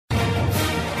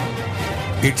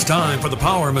It's time for the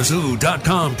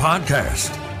PowerMizzou.com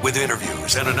podcast with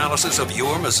interviews and analysis of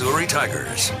your Missouri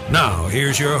Tigers. Now,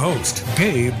 here's your host,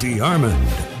 Gabe DeArmond.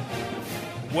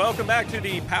 Welcome back to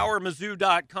the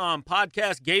PowerMizzou.com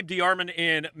podcast. Gabe DeArmond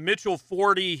and Mitchell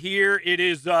Forty here. It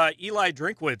is Eli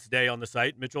Drinkwitz Day on the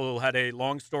site. Mitchell had a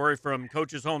long story from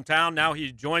Coach's hometown. Now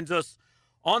he joins us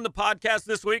on the podcast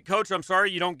this week. Coach, I'm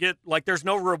sorry you don't get, there's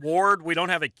no reward. We don't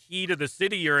have a key to the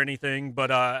city or anything,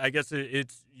 but I guess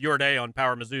it's your day on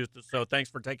Power Mizzou, so thanks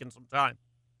for taking some time.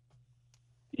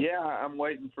 Yeah, I'm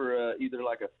waiting for either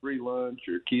like a free lunch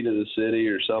or key to the city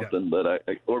or something, but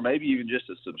or maybe even just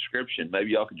a subscription.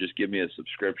 Maybe y'all could just give me a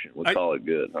subscription. We'll call it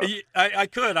good. Huh? I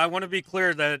could. I want to be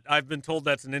clear that I've been told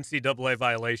that's an NCAA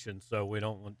violation, so we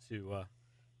don't want to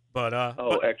but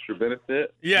extra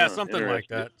benefit? Yeah, something like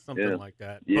that. Something like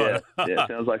that. Yeah, but, yeah,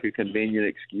 sounds like a convenient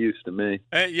excuse to me.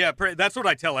 Yeah, that's what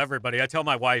I tell everybody. I tell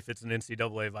my wife it's an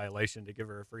NCAA violation to give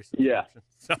her a free subscription.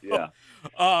 Yeah.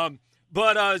 So,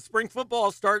 But spring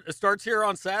football starts here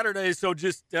on Saturday, so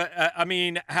just,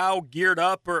 how geared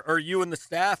up are you and the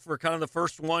staff for kind of the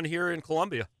first one here in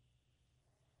Columbia?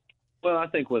 Well, I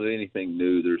think with anything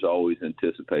new, there's always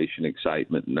anticipation,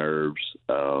 excitement, nerves.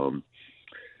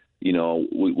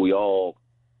 We all,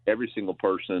 every single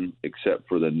person except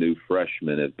for the new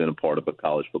freshmen have been a part of a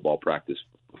college football practice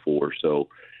before. So,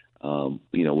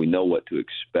 we know what to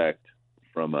expect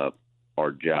from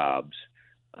our jobs.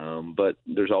 But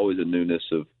there's always a newness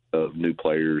of new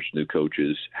players, new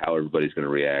coaches, how everybody's going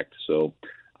to react. So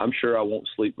I'm sure I won't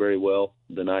sleep very well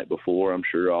the night before. I'm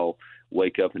sure I'll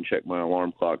wake up and check my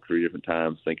alarm clock 3 different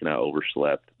times thinking I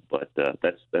overslept. But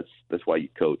that's why you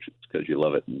coach. It's because you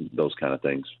love it and those kind of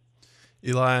things.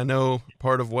 Eli, I know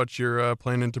part of what you're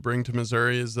planning to bring to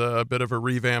Missouri is a bit of a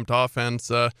revamped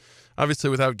offense. Obviously,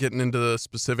 without getting into the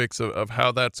specifics of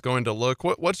how that's going to look,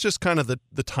 what's just kind of the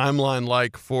timeline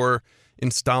like for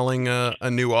installing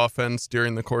a new offense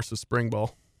during the course of spring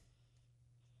ball?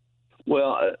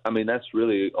 Well, that's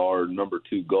really our number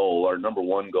 2 goal. Our number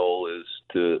 1 goal is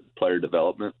to player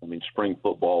development. Spring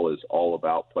football is all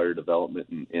about player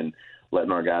development and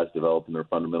letting our guys develop in their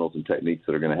fundamentals and techniques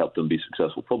that are going to help them be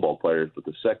successful football players. But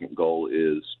the second goal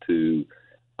is to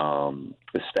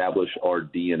establish our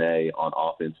DNA on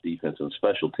offense, defense, and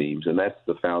special teams. And that's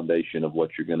the foundation of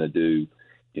what you're going to do,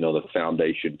 the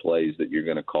foundation plays that you're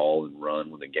going to call and run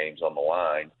when the game's on the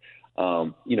line.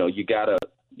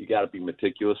 You gotta be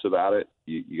meticulous about it.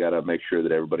 You got to make sure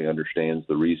that everybody understands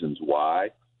the reasons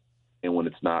why. And when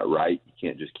it's not right, you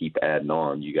can't just keep adding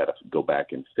on. You got to go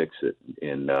back and fix it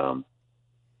and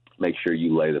make sure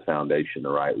you lay the foundation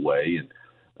the right way.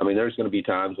 And there's going to be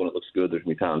times when it looks good. There's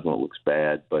going to be times when it looks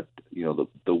bad. But,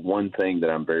 the one thing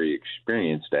that I'm very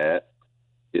experienced at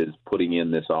is putting in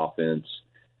this offense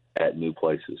at new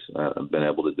places. I've been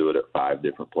able to do it at 5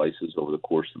 different places over the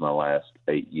course of my last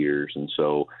 8 years. And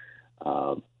so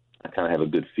I kind of have a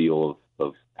good feel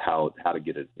of how to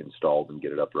get it installed and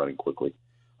get it up running quickly.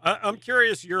 I'm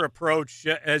curious your approach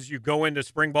as you go into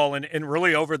spring ball and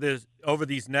really over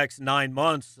these next 9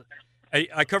 months.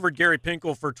 I covered Gary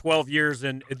Pinkel for 12 years,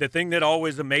 and the thing that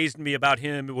always amazed me about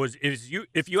him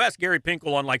if you ask Gary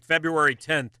Pinkel on February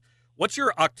 10th, what's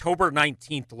your October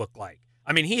 19th look like?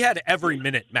 He had every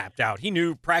minute mapped out. He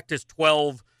knew practice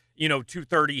 12,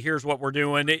 2:30, here's what we're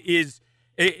doing. Is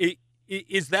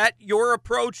that your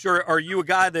approach, or are you a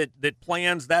guy that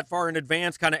plans that far in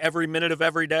advance, kind of every minute of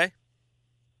every day?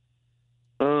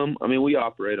 We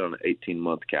operate on an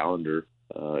 18-month calendar,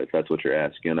 if that's what you're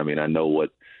asking. I know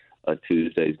what a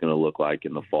Tuesday is going to look like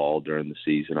in the fall during the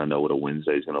season. I know what a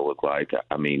Wednesday is going to look like.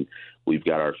 We've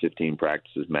got our 15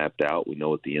 practices mapped out. We know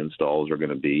what the installs are going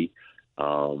to be.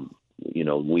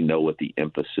 We know what the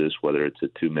emphasis, whether it's a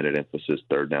 2-minute emphasis,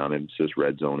 third down emphasis,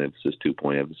 red zone emphasis,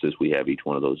 2-point emphasis, we have each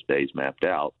one of those days mapped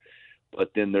out.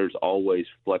 But then there's always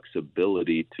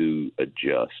flexibility to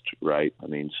adjust, right?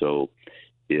 So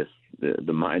if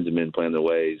the minds of men plan their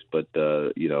ways, but,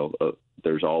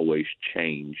 there's always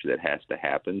change that has to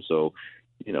happen. So,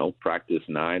 practice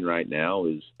 9 right now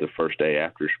is the first day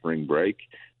after spring break.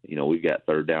 We've got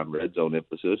third down red zone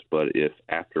emphasis, but if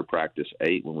after practice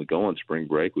 8, when we go on spring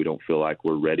break, we don't feel like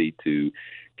we're ready to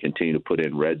continue to put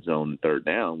in red zone and third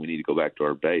down, we need to go back to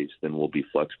our base, then we'll be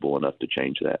flexible enough to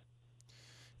change that.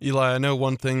 Eli, I know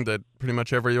one thing that pretty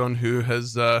much everyone who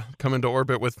has come into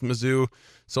orbit with Mizzou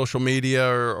social media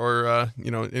or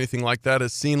anything like that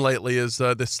has seen lately is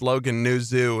this slogan, New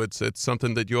Zoo. It's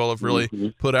something that you all have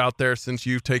really put out there since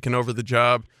you've taken over the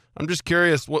job. I'm just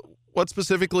curious, what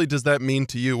specifically does that mean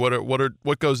to you?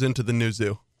 What goes into the New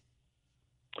Zoo?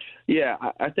 Yeah,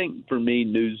 I think for me,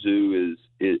 Mizzou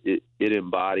it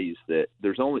embodies that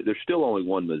there's still only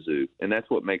one Mizzou, and that's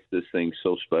what makes this thing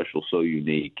so special, so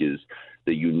unique, is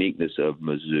the uniqueness of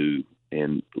Mizzou.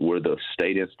 And we're the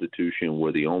state institution.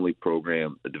 We're the only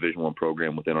program, a Division I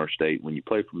program within our state. When you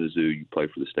play for Mizzou, you play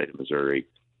for the state of Missouri,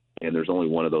 and there's only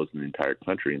one of those in the entire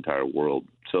country, entire world.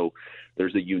 So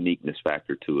there's a uniqueness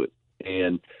factor to it.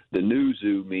 And the new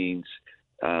zoo means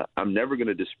I'm never going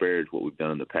to disparage what we've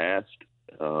done in the past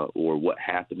or what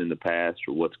happened in the past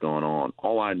or what's gone on.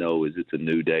 All I know is it's a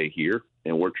new day here,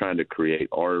 and we're trying to create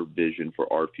our vision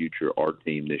for our future, our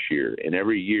team this year. And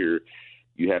every year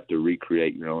you have to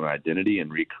recreate your own identity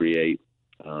and recreate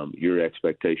your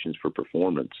expectations for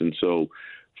performance. And so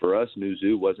for us,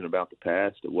 Mizzou wasn't about the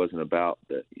past. It wasn't about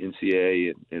the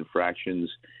NCAA infractions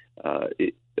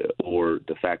or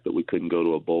the fact that we couldn't go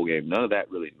to a bowl game. None of that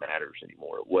really matters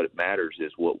anymore. What matters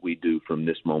is what we do from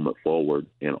this moment forward,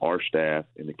 and our staff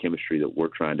and the chemistry that we're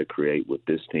trying to create with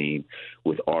this team,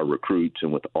 with our recruits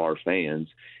and with our fans.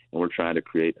 And we're trying to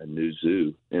create a new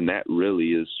zoo. And that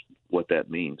really is what that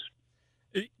means.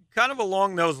 Kind of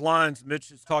along those lines,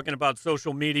 Mitch is talking about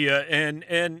social media,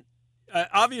 and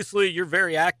obviously you're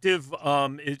very active.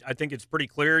 I think it's pretty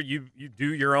clear you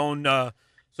do your own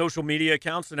social media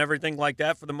accounts and everything like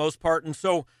that for the most part. And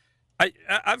so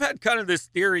I've had kind of this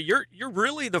theory. You're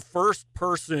really the first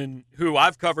person who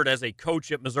I've covered as a coach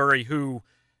at Missouri who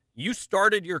you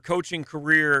started your coaching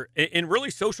career, and really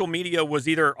social media was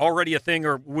either already a thing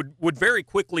or would very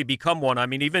quickly become one. I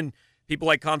mean, even people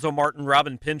like Conzo Martin,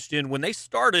 Robin Pinchton, when they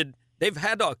started, they've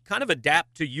had to kind of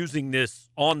adapt to using this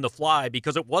on the fly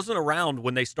because it wasn't around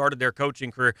when they started their coaching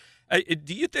career.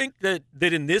 Do you think that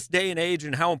in this day and age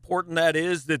and how important that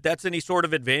is, that's any sort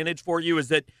of advantage for you, is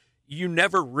that you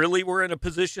never really were in a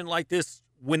position like this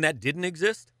when that didn't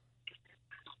exist?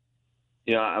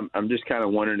 Yeah, I'm just kind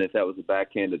of wondering if that was a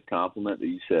backhanded compliment that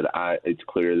you said. It's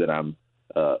clear that I'm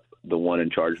the one in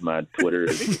charge of my Twitter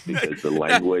because the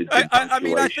language. I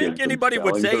mean, I think anybody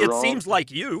would say it wrong. Seems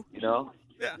like you. You know?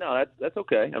 Yeah. No, that's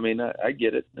okay. I mean, I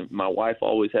get it. My wife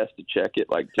always has to check it.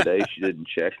 Like today, she didn't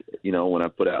check, when I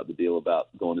put out the deal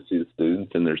about going to see the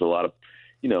students, and there's a lot of,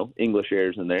 English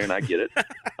errors in there, and I get it.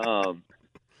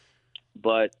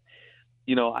 But,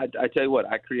 I tell you what,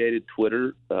 I created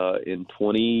Twitter in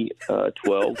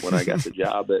 2012 when I got the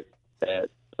job at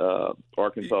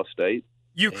Arkansas State.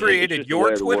 You created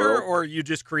your Twitter, or you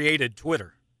just created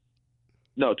Twitter?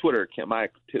 No, Twitter account. My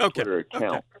Twitter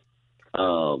account.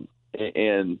 Okay.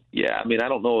 And yeah, I mean, I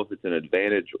don't know if it's an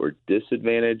advantage or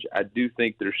disadvantage. I do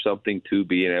think there's something to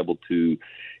being able to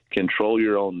control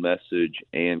your own message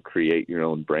and create your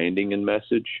own branding and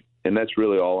message. And that's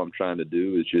really all I'm trying to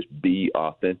do, is just be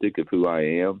authentic of who I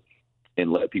am and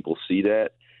let people see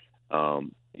that.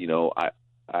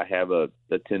 I have a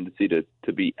tendency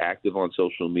to be active on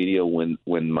social media when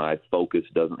my focus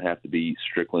doesn't have to be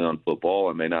strictly on football.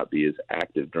 I may not be as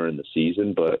active during the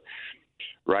season, but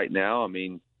right now, I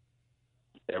mean,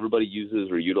 everybody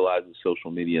uses or utilizes social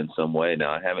media in some way.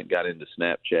 Now, I haven't got into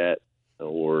Snapchat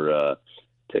or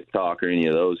TikTok or any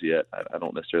of those yet. I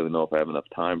don't necessarily know if I have enough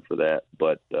time for that,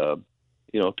 but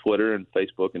Twitter and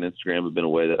Facebook and Instagram have been a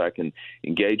way that I can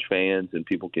engage fans, and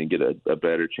people can get a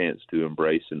better chance to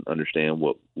embrace and understand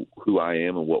who I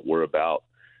am and what we're about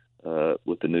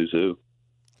with the new zoo.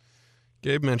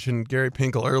 Gabe mentioned Gary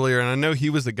Pinkel earlier, and I know he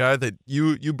was the guy that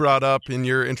you brought up in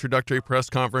your introductory press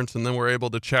conference, and then were able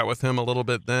to chat with him a little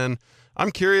bit then. I'm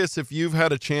curious if you've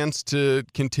had a chance to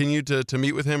continue to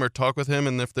meet with him or talk with him,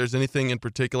 and if there's anything in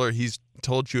particular he's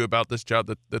told you about this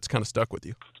job that's kind of stuck with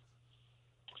you.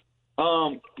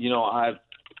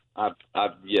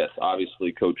 Yes,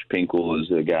 obviously Coach Pinkel is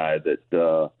a guy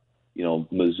that,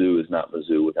 Mizzou is not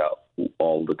Mizzou without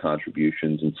all the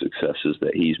contributions and successes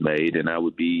that he's made. And I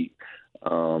would be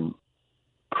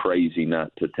crazy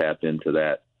not to tap into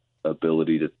that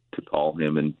ability to call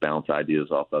him and bounce ideas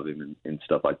off of him and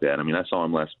stuff like that. I mean, I saw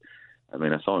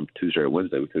him Tuesday or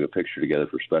Wednesday. We took a picture together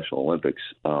for Special Olympics.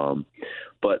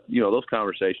 But those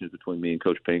conversations between me and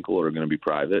Coach Pinkel are going to be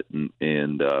private.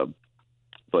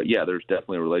 But yeah, there's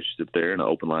definitely a relationship there and an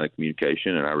open line of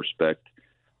communication. And I respect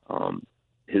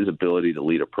his ability to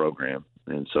lead a program.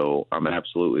 And so I'm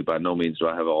absolutely, by no means do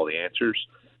I have all the answers.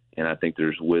 And I think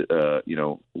there's,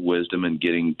 wisdom in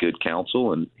getting good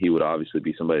counsel, and he would obviously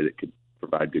be somebody that could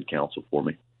provide good counsel for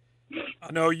me.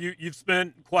 I know you've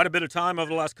spent quite a bit of time over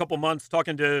the last couple months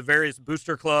talking to various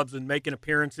booster clubs and making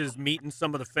appearances, meeting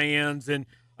some of the fans. And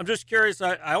I'm just curious,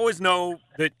 I always know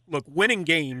that, look, winning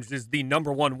games is the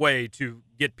number one way to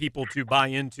get people to buy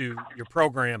into your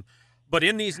program. But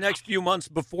in these next few months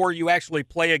before you actually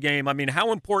play a game, I mean,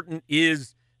 how important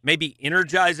is maybe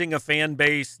energizing a fan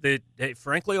base that, hey,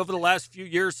 frankly, over the last few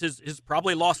years has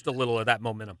probably lost a little of that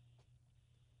momentum?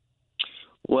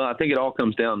 Well, I think it all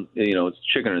comes down, it's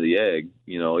chicken or the egg.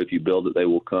 If you build it, they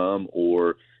will come,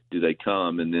 or do they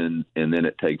come and then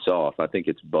it takes off? I think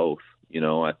it's both.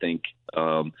 I think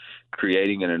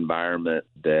creating an environment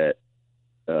that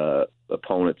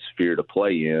opponents fear to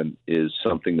play in is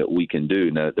something that we can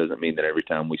do. Now, it doesn't mean that every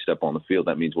time we step on the field,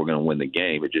 that means we're going to win the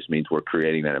game. It just means we're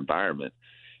creating that environment.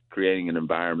 Creating an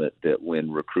environment that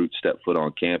when recruits step foot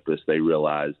on campus, they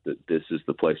realize that this is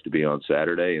the place to be on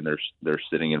Saturday, and they're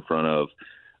sitting in front of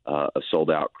a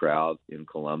sold-out crowd in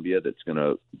Columbia that's going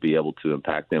to be able to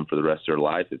impact them for the rest of their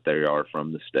life if they are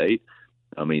from the state.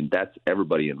 I mean, that's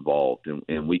everybody involved,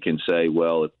 and we can say,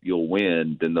 well, if you'll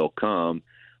win, then they'll come.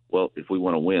 Well, if we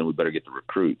want to win, we better get the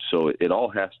recruits. So it all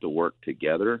has to work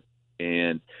together,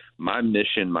 and my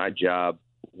mission, my job,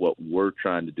 what we're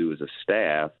trying to do as a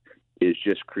staff is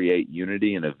just create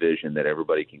unity and a vision that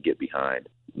everybody can get behind.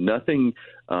 Nothing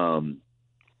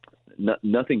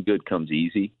good comes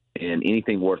easy, and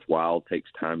anything worthwhile takes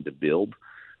time to build.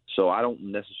 So I don't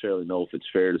necessarily know if it's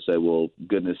fair to say, well,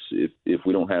 goodness, if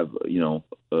we don't have,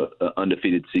 an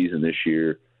undefeated season this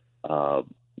year,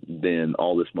 then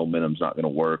all this momentum's not going to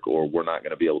work, or we're not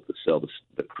going to be able to sell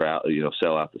the crowd,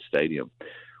 sell out the stadium.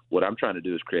 What I'm trying to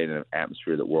do is create an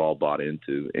atmosphere that we're all bought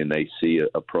into, and they see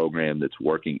a program that's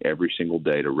working every single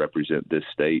day to represent this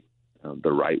state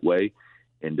the right way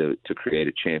and to create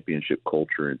a championship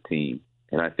culture and team.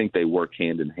 And I think they work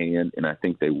hand in hand, and I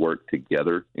think they work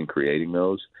together in creating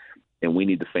those. And we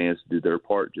need the fans to do their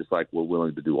part just like we're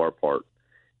willing to do our part.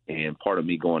 And part of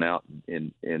me going out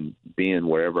and being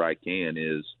wherever I can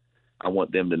is I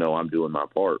want them to know I'm doing my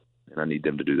part, and I need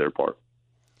them to do their part.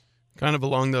 Kind of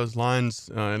along those lines,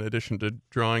 in addition to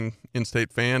drawing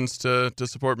in-state fans to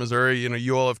support Missouri,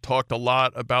 you all have talked a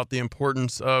lot about the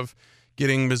importance of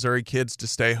getting Missouri kids to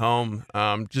stay home.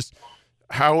 Just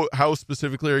how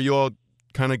specifically are you all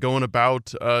kind of going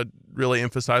about really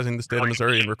emphasizing the state of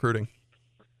Missouri in recruiting?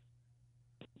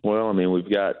 Well, I mean, we've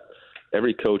got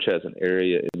every coach has an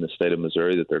area in the state of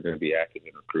Missouri that they're going to be active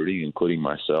in recruiting, including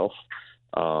myself.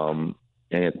 And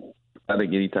I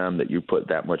think anytime that you put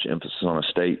that much emphasis on a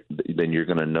state, then you're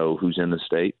going to know who's in the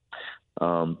state.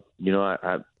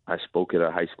 I spoke at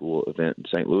a high school event in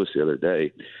St. Louis the other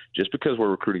day. Just because we're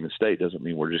recruiting the state doesn't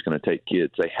mean we're just going to take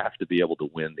kids. They have to be able to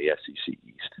win the SEC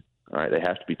East. All right, they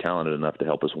have to be talented enough to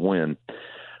help us win.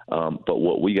 But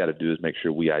what we got to do is make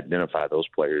sure we identify those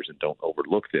players and don't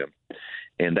overlook them.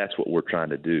 And that's what we're trying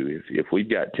to do. If we've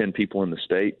got 10 people in the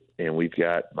state and we've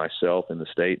got myself in the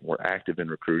state and we're active in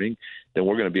recruiting, then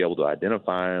we're going to be able to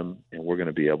identify them, and we're going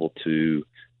to be able to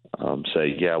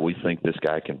say, yeah, we think this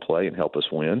guy can play and help us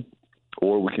win.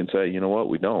 Or we can say, you know what,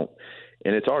 we don't.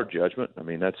 And it's our judgment. I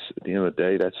mean, that's at the end of the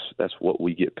day, that's what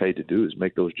we get paid to do, is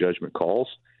make those judgment calls.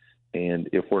 And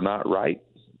if we're not right,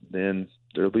 then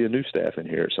there'll be a new staff in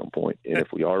here at some point. And if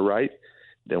we are right,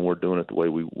 then we're doing it the way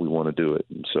we want to do it.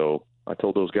 And so I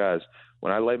told those guys,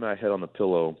 when I lay my head on the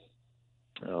pillow,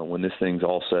 when this thing's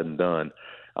all said and done,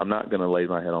 I'm not going to lay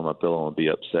my head on my pillow and be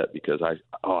upset because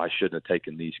I shouldn't have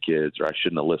taken these kids, or I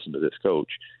shouldn't have listened to this coach.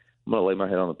 I'm going to lay my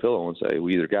head on the pillow and say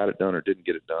we either got it done or didn't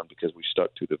get it done because we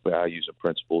stuck to the values and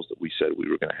principles that we said we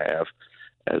were going to have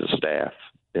as a staff.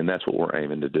 And that's what we're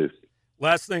aiming to do.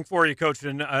 Last thing for you, Coach,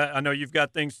 and I know you've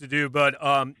got things to do, but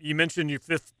you mentioned your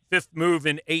fifth move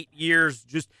in 8 years.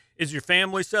 Just, is your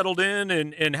family settled in,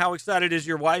 and how excited is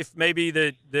your wife maybe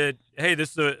that hey,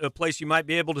 this is a place you might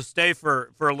be able to stay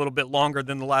for a little bit longer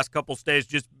than the last couple stays,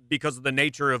 just because of the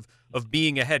nature of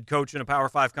being a head coach in a Power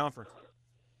 5 conference?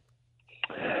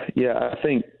 Yeah, I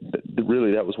think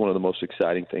really that was one of the most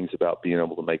exciting things about being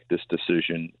able to make this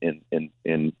decision and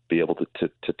be able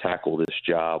to tackle this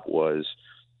job was,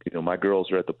 my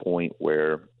girls are at the point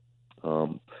where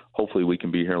hopefully we can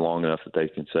be here long enough that they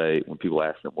can say, when people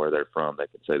ask them where they're from, they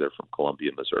can say they're from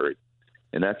Columbia, Missouri.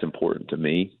 And that's important to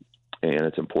me, and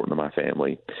it's important to my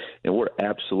family. And we're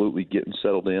absolutely getting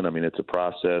settled in. I mean, it's a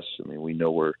process. I mean, we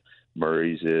know where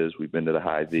Murray's is. We've been to the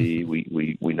Hy-Vee.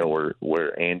 We know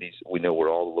where Andy's. We know where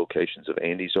all the locations of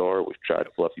Andy's are. We've tried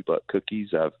Fluffy Butt cookies.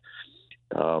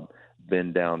 I've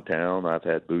been downtown. I've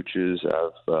had Booch's.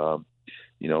 I've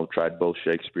tried both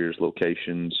Shakespeare's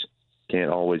locations. Can't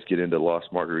always get into Las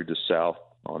Margaritas South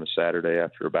on a Saturday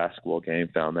after a basketball game.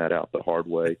 Found that out the hard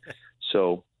way.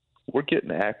 So we're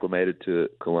getting acclimated to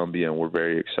Columbia, and we're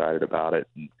very excited about it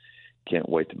and can't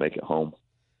wait to make it home.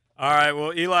 All right.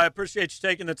 Well, Eli, I appreciate you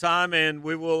taking the time, and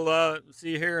we will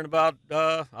see you here in about,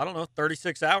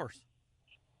 36 hours.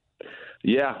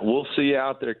 Yeah, we'll see you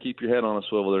out there. Keep your head on a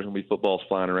swivel. There's going to be footballs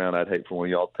flying around. I'd hate for one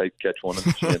of y'all to catch one in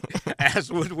the chin.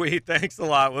 As would we. Thanks a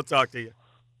lot. We'll talk to you.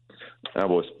 All right,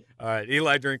 boys. All right,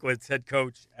 Eli Drinkwitz, head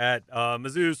coach at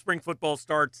Mizzou. Spring football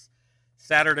starts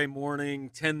Saturday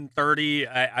morning, 10:30.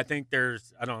 I think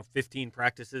there's, 15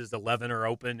 practices, 11 are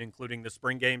open, including the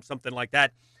spring game, something like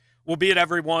that. We'll be at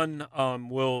every one.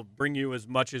 We'll bring you as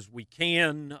much as we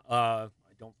can. I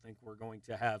don't think we're going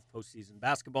to have postseason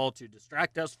basketball to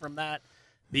distract us from that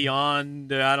beyond,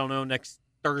 next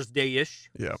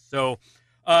Thursday-ish. Yeah. So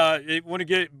I want to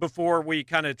get, before we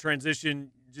kind of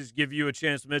transition, just give you a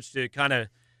chance, Mitch, to kind of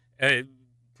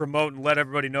promote and let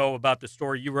everybody know about the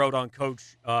story you wrote on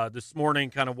Coach this morning,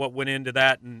 kind of what went into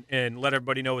that, and let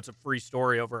everybody know it's a free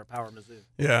story over at Power Mizzou.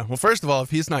 Yeah, well, first of all,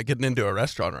 if he's not getting into a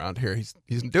restaurant around here, he's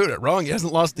doing it wrong. He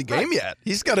hasn't lost the game yet.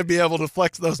 He's got to be able to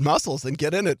flex those muscles and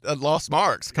get in at Lost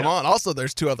Marks. Come on. Also,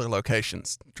 there's 2 other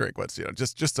locations, Drinkwitz,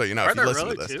 just so you know, Are if you there listen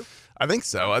really to this. 2? I think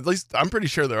so. At least I'm pretty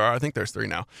sure there are. I think there's 3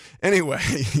 now. Anyway,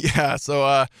 yeah,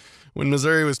 so when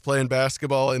Missouri was playing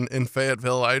basketball in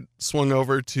Fayetteville, I swung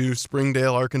over to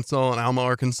Springdale, Arkansas, and Alma,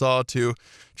 Arkansas to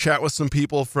chat with some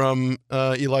people from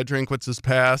Eli Drinkwitz's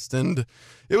past, and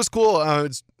it was cool.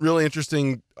 It's really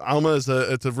interesting. Alma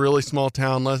it's a really small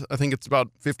town. I think it's about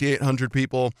 5,800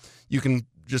 people. You can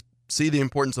just see the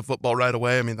importance of football right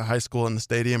away. I mean, the high school and the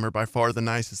stadium are by far the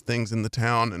nicest things in the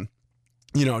town,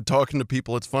 and talking to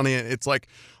people, it's funny. It's like,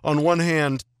 on one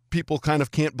hand, people kind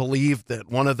of can't believe that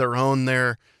one of their own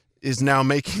there is now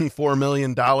making $4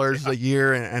 million a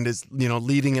year and is,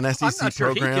 leading an SEC I'm not sure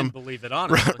program. He can believe it,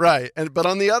 honestly. Right. But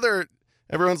on the other,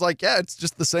 everyone's like, yeah, it's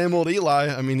just the same old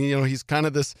Eli. I mean, he's kind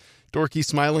of this dorky,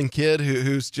 smiling kid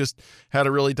who's just had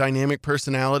a really dynamic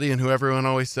personality, and who everyone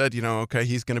always said, okay,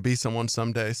 he's going to be someone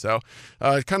someday. So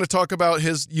kind of talk about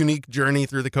his unique journey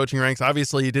through the coaching ranks.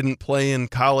 Obviously, he didn't play in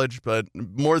college, but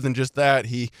more than just that,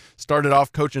 he started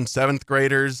off coaching 7th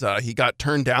graders. He got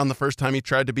turned down the first time he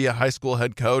tried to be a high school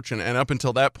head coach, and up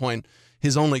until that point,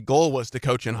 his only goal was to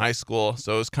coach in high school.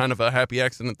 So it was kind of a happy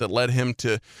accident that led him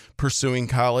to pursuing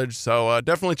college. So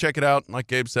definitely check it out. Like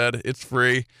Gabe said, it's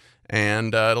free.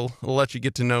 And it'll let you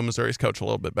get to know Missouri's coach a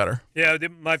little bit better. Yeah,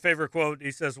 my favorite quote,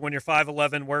 he says, when you're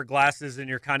 5'11", wear glasses, and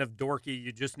you're kind of dorky,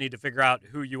 you just need to figure out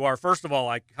who you are. First of all,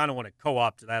 I kind of want to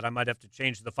co-opt that. I might have to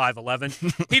change the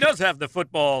 5'11". He does have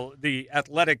the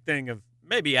athletic thing of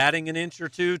maybe adding an inch or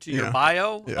 2 to your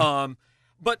bio. Yeah.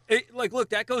 But,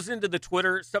 look, that goes into the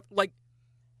Twitter stuff. Like,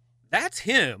 that's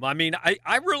him. I mean,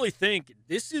 I really think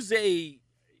this is I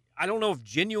don't know if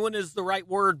genuine is the right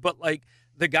word, but, like,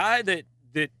 the guy that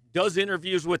does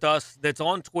interviews with us, that's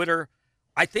on Twitter,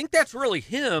 I think that's really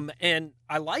him, and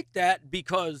I like that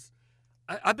because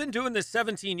I've been doing this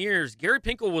 17 years. Gary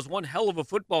Pinkel was one hell of a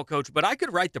football coach, but I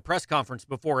could write the press conference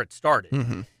before it started.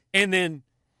 Mm-hmm. And then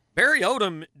Barry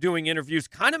Odom doing interviews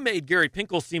kind of made Gary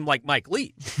Pinkel seem like Mike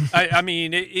Leach. I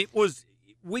mean,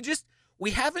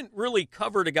 we haven't really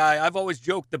covered a guy. I've always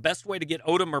joked the best way to get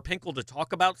Odom or Pinkel to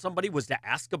talk about somebody was to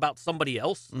ask about somebody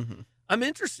else. Mm-hmm. I'm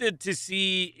interested to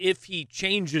see if he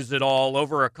changes it all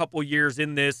over a couple years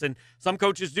in this. And some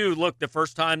coaches do. Look, the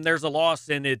first time there's a loss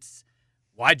and it's,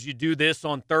 why'd you do this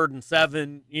on 3rd and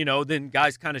 7? Then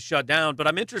guys kind of shut down. But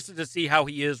I'm interested to see how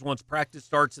he is once practice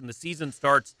starts and the season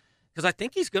starts, because I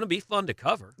think he's going to be fun to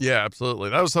cover. Yeah, absolutely.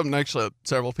 That was something actually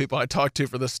several people I talked to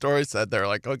for this story said. They're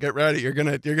like, "Oh, get ready. You're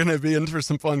gonna be in for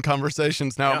some fun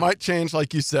conversations." Now, It might change,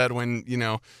 like you said, when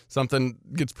something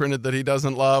gets printed that he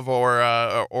doesn't love, or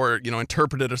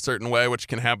interpreted a certain way, which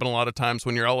can happen a lot of times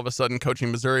when you're all of a sudden coaching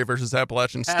Missouri versus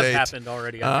Appalachian State. Has happened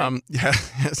already. Yeah,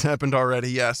 it's happened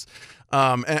already. Yes.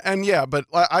 But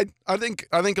I think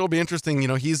it'll be interesting.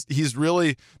 He's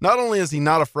really, not only is he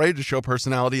not afraid to show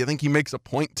personality, I think he makes a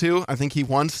point to. I think he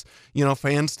wants,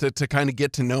 fans to kind of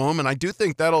get to know him. And I do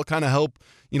think that'll kind of help,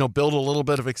 build a little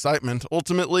bit of excitement.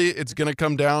 Ultimately, it's going to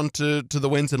come down to the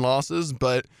wins and losses,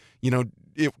 but,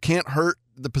 it can't hurt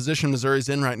the position Missouri's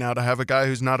in right now to have a guy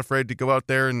who's not afraid to go out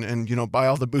there and buy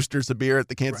all the boosters of beer at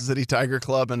the Kansas City Tiger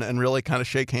Club and really kind of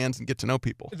shake hands and get to know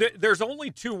people. There's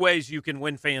only 2 ways you can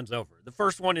win fans over. The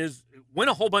first one is win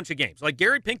a whole bunch of games. Like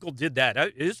Gary Pinkel did that.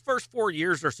 His first 4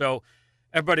 years or so,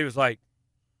 everybody was like,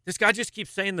 this guy just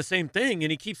keeps saying the same thing, and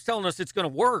he keeps telling us it's going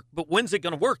to work, but when's it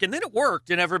going to work? And then it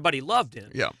worked, and everybody loved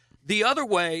him. Yeah. The other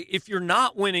way, if you're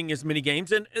not winning as many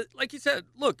games, and like you said,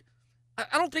 look,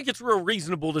 I don't think it's real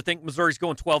reasonable to think Missouri's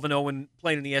going 12-0 and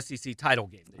playing in the SEC title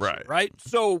game this year, right?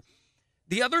 So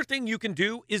the other thing you can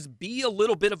do is be a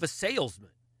little bit of a salesman.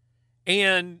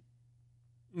 And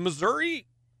Missouri,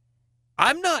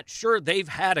 I'm not sure they've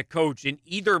had a coach in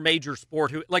either major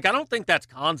sport who, like, I don't think that's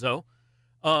Konzo.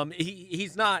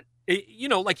 He's not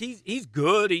like he's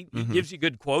good. He gives you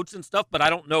good quotes and stuff, but I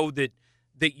don't know that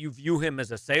you view him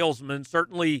as a salesman.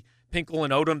 Certainly, Pinkel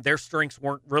and Odom, their strengths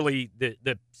weren't really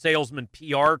the salesman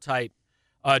PR type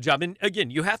job. And again,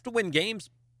 you have to win games,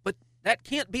 but that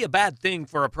can't be a bad thing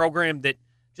for a program that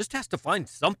just has to find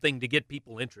something to get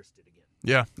people interested again.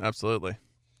 Yeah, absolutely.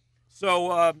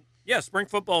 So, spring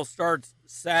football starts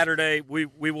Saturday. We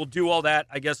will do all that.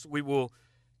 I guess we will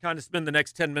kind of spend the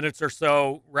next 10 minutes or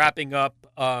so wrapping up.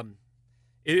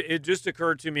 It just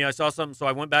occurred to me. I saw something, so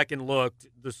I went back and looked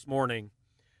this morning.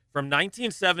 From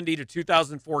 1970 to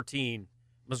 2014,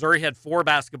 Missouri had 4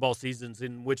 basketball seasons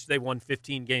in which they won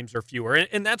 15 games or fewer.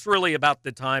 And that's really about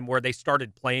the time where they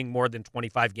started playing more than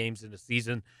 25 games in a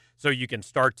season, so you can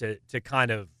start to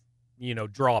kind of,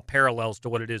 draw parallels to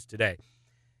what it is today.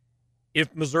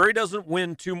 If Missouri doesn't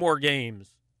win 2 more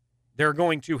games, they're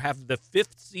going to have the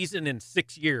 5th season in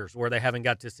 6 years where they haven't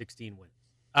got to 16 wins.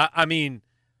 I mean,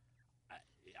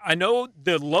 I know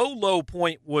the low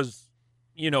point was,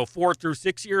 4 through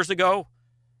 6 years ago,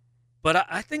 but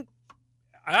I think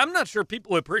I'm not sure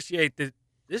people appreciate that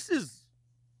this is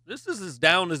as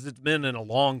down as it's been in a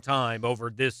long time over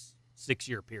this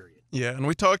 6-year period. Yeah, and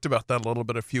we talked about that a little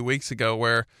bit a few weeks ago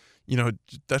where,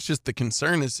 that's just the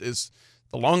concern is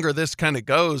the longer this kind of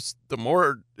goes, the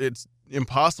more it's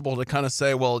impossible to kind of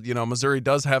say, well, Missouri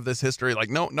does have this history. Like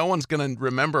no one's going to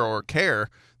remember or care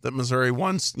that Missouri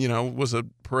once, was a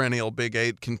perennial Big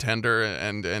 8 contender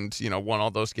and won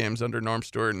all those games under Norm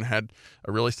Stewart and had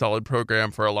a really solid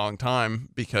program for a long time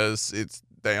because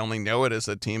they only know it as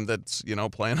a team that's,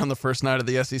 playing on the first night of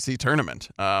the SEC tournament.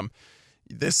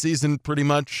 This season pretty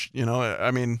much,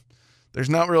 there's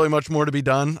not really much more to be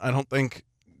done. I don't think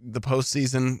the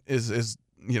postseason is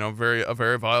a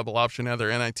very viable option, either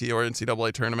NIT or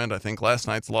NCAA tournament. I think last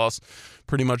night's loss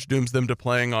pretty much dooms them to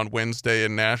playing on Wednesday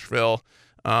in Nashville.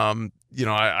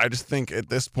 I just think at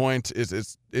this point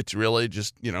it's really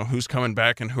just, who's coming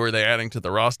back and who are they adding to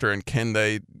the roster and can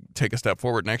they take a step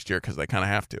forward next year because they kind of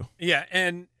have to. Yeah,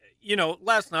 and,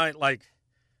 last night,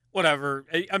 whatever.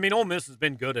 I mean, Ole Miss has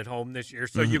been good at home this year,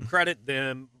 so you credit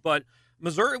them. But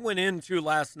Missouri went into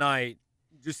last night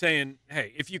just saying,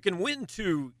 hey, if you can win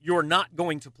 2, you're not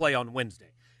going to play on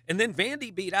Wednesday. And then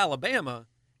Vandy beat Alabama,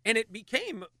 and it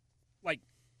became,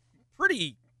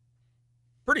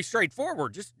 pretty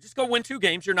straightforward. Just go win 2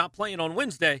 games. You're not playing on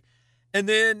Wednesday. And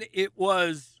then it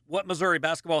was what Missouri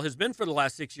basketball has been for the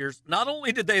last 6 years. Not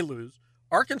only did they lose,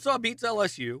 Arkansas beats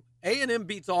LSU, A&M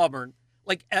beats Auburn.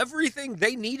 Everything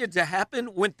they needed to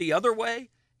happen went the other way,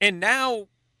 and now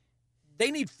they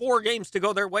need 4 games to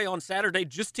go their way on Saturday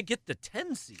just to get the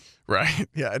 10 seed. Right.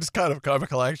 Yeah, it's kind of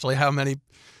comical, actually, how many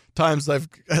times I've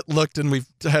looked and we've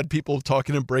had people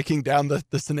talking and breaking down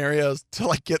the scenarios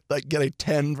to get a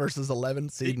 10 versus 11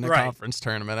 seed in a conference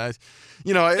tournament.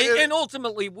 And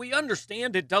ultimately we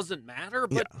understand it doesn't matter,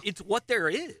 but it's what there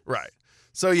is. Right.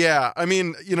 So yeah, I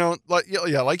mean,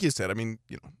 like you said, I mean,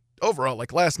 overall,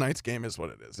 last night's game is what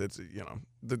it is. It's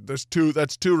that's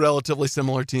two relatively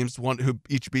similar teams, one who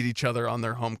each beat each other on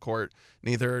their home court,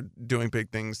 neither doing big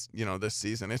things, this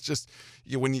season. It's just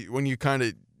when you kind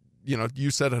of you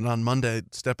said it on Monday,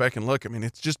 step back and look. I mean,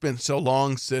 it's just been so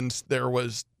long since there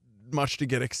was much to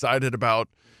get excited about,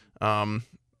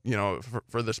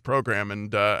 for this program.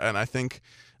 And I think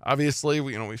obviously,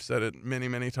 we've said it many,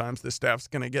 many times, this staff's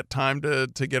going to get time to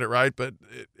get it right, but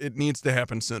it needs to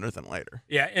happen sooner than later.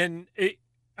 Yeah. And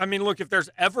look, if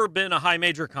there's ever been a high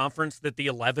major conference that the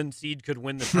 11 seed could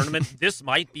win the tournament, this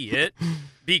might be it.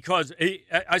 Because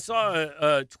I saw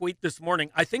a tweet this morning.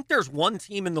 I think there's one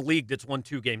team in the league that's won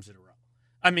 2 games in a row.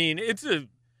 I mean,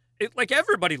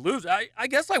 everybody loses. I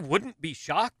guess I wouldn't be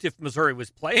shocked if Missouri was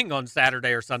playing on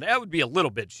Saturday or Sunday. I would be a little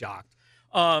bit shocked.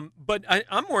 But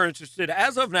I'm more interested,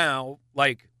 as of now,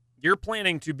 you're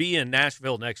planning to be in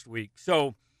Nashville next week.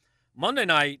 So Monday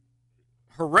night,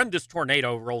 horrendous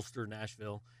tornado rolls through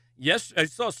Nashville. Yes, I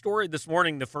saw a story this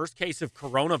morning. The first case of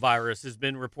coronavirus has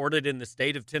been reported in the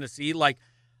state of Tennessee.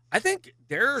 I think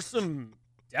there are some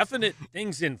definite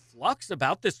things in flux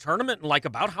about this tournament and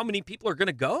about how many people are going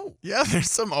to go. Yeah, there's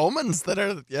some omens that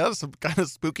are, some kind of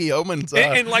spooky omens.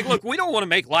 Look, we don't want to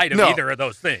make light of either of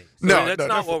those things. So that's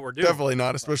not what we're doing. Definitely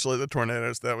not, especially the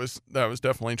tornadoes. That was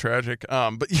definitely tragic.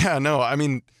 But yeah, no, I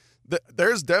mean,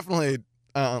 there's definitely,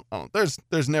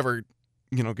 there's never,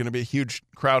 going to be a huge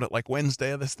crowd at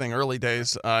Wednesday of this thing, early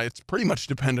days. It's pretty much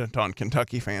dependent on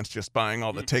Kentucky fans just buying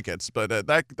all the tickets, but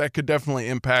that could definitely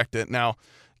impact it. Now,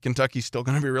 Kentucky's still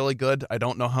going to be really good. I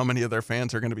don't know how many of their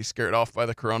fans are going to be scared off by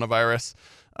the coronavirus.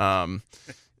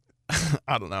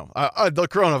 I don't know. The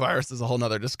coronavirus is a whole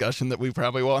nother discussion that we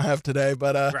probably won't have today,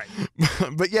 but Right.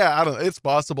 but yeah, I don't know. It's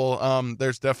possible.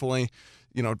 There's definitely,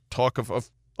 talk of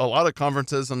a lot of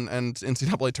conferences and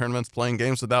NCAA tournaments playing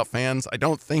games without fans. I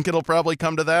don't think it'll probably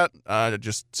come to that.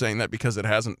 Just saying that because it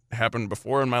hasn't happened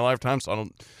before in my lifetime, so I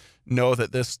don't know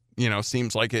that this,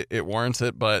 seems like it warrants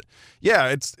it. But yeah,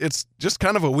 it's just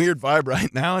kind of a weird vibe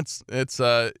right now. It's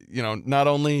not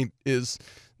only is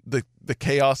the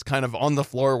chaos kind of on the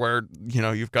floor where,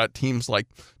 you've got teams like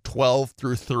 12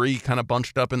 through 3 kind of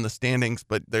bunched up in the standings,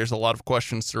 but there's a lot of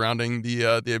questions surrounding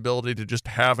the ability to just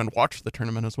have and watch the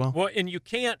tournament as well. Well, and you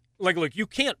can't, look, you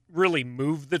can't really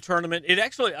move the tournament. It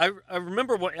actually, I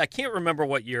can't remember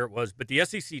what year it was, but the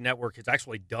SEC Network has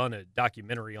actually done a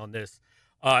documentary on this.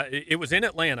 It was in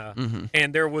Atlanta,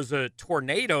 and there was a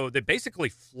tornado that basically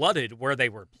flooded where they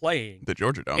were playing. The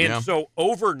Georgia Dome, and so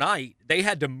overnight, they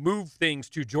had to move things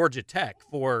to Georgia Tech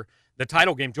for the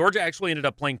title game. Georgia actually ended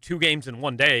up playing 2 games in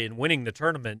one day and winning the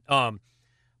tournament.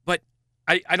 But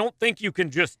I don't think you can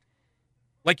just,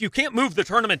 you can't move the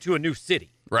tournament to a new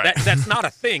city. Right. That's not a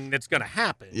thing that's going to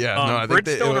happen. Yeah, I think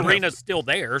Bridgestone Arena's still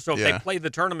there, so if they play the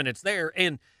tournament, it's there.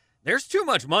 And there's too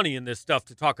much money in this stuff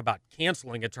to talk about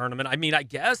canceling a tournament. I mean, I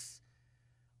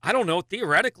don't know.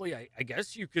 Theoretically, I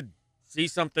guess you could see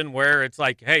something where it's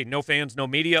like, hey, no fans, no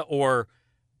media, or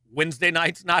Wednesday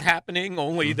night's not happening,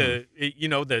 only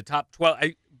the top 12.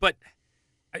 But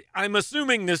I'm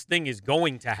assuming this thing is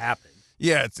going to happen.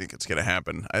 Yeah, I think it's going to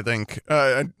happen. I think,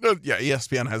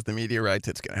 ESPN has the media rights.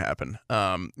 It's going to happen.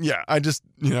 I just,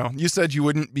 you said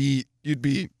you'd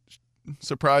be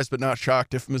surprised but not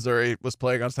shocked if Missouri was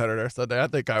playing on Saturday or Sunday. I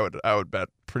think I would bet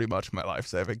pretty much my life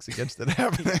savings against it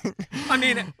happening. I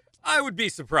mean, I would be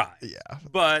surprised. Yeah,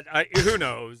 but who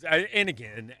knows? And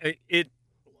again, it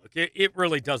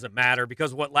really doesn't matter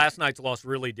because what last night's loss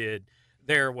really did.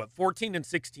 They're 14 and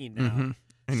 16 now.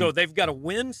 So they've got to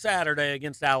win Saturday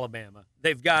against Alabama.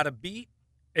 They've got to beat.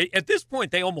 At this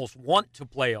point, they almost want to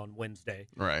play on Wednesday,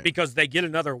 right? Because they get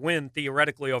another win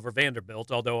theoretically over Vanderbilt,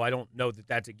 although I don't know that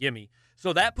that's a gimme.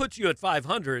 So that puts you at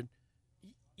 500.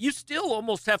 You still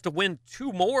almost have to win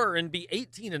 2 more and be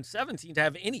 18 and 17 to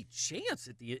have any chance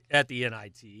at the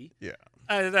NIT. Yeah,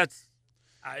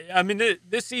 I mean,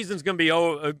 this season's going to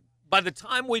be by the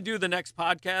time we do the next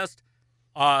podcast,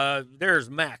 there's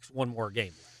max 1 more game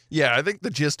left. Yeah, I think the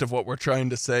gist of what we're trying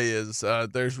to say is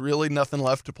there's really nothing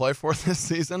left to play for this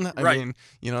season. I mean,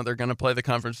 they're going to play the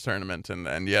conference tournament,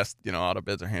 and yes, auto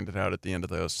bids are handed out at the end of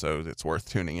those, so it's worth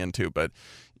tuning into. But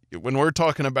when we're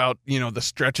talking about, the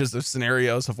stretches of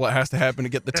scenarios of what has to happen to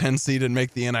get the 10 seed and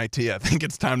make the NIT, I think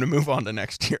it's time to move on to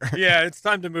next year. Yeah, it's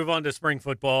time to move on to spring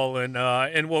football,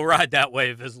 and we'll ride that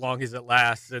wave as long as it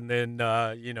lasts. And then,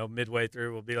 midway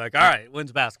through, we'll be like, all right,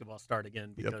 when's basketball start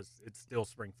again? Because it's still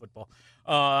spring football.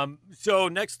 So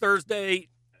next Thursday,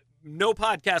 no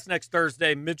podcast next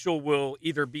Thursday. Mitchell will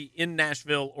either be in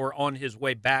Nashville or on his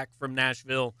way back from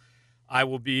Nashville. I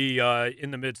will be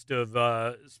in the midst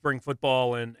of spring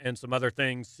football and some other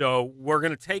things. So we're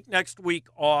going to take next week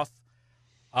off.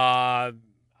 I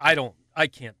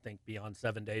can't think beyond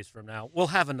 7 days from now. We'll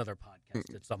have another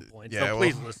podcast at some point. Yeah, so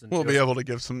please listen. We'll be able to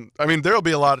give some. I mean, there'll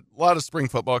be a lot of spring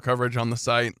football coverage on the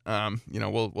site.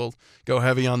 We'll go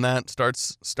heavy on that.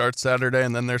 Starts Saturday,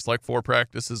 and then there's 3 or 4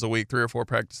 practices a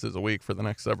week for the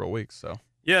next several weeks. So.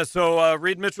 Yeah, so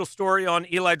read Mitchell's story on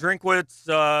Eli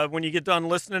Drinkwitz when you get done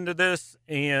listening to this,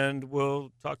 and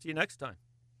we'll talk to you next time.